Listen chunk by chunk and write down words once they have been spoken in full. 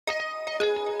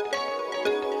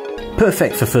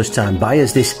Perfect for first time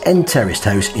buyers, this end terraced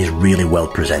house is really well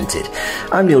presented.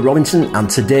 I'm Neil Robinson and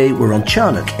today we're on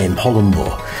Charnock in Holland Moor.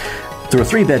 There are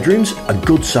 3 bedrooms, a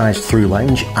good sized through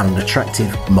lounge and an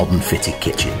attractive modern fitted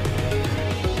kitchen.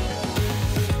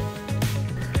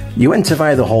 You enter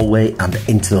via the hallway and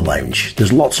into the lounge.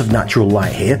 There's lots of natural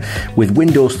light here with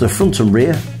windows to the front and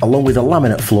rear along with a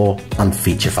laminate floor and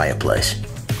feature fireplace.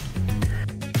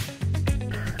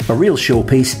 A real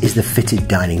showpiece is the fitted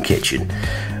dining kitchen.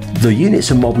 The units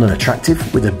are modern and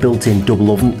attractive with a built-in double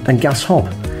oven and gas hob,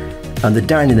 and the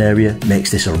dining area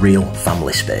makes this a real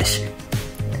family space.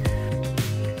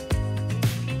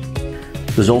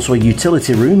 There's also a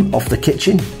utility room off the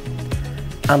kitchen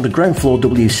and a ground floor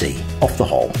WC off the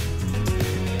hall.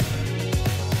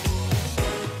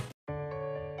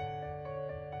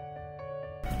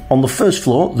 On the first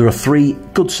floor there are 3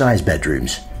 good-sized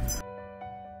bedrooms.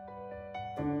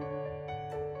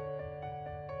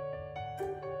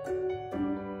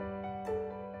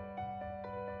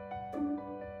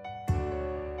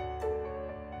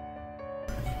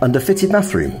 And a fitted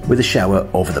bathroom with a shower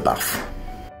over the bath.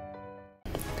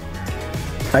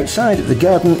 Outside, the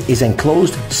garden is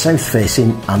enclosed, south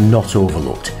facing and not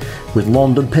overlooked, with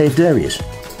lawned and paved areas.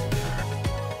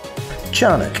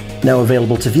 Charnock, now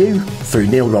available to view through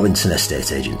Neil Robinson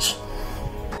Estate Agents.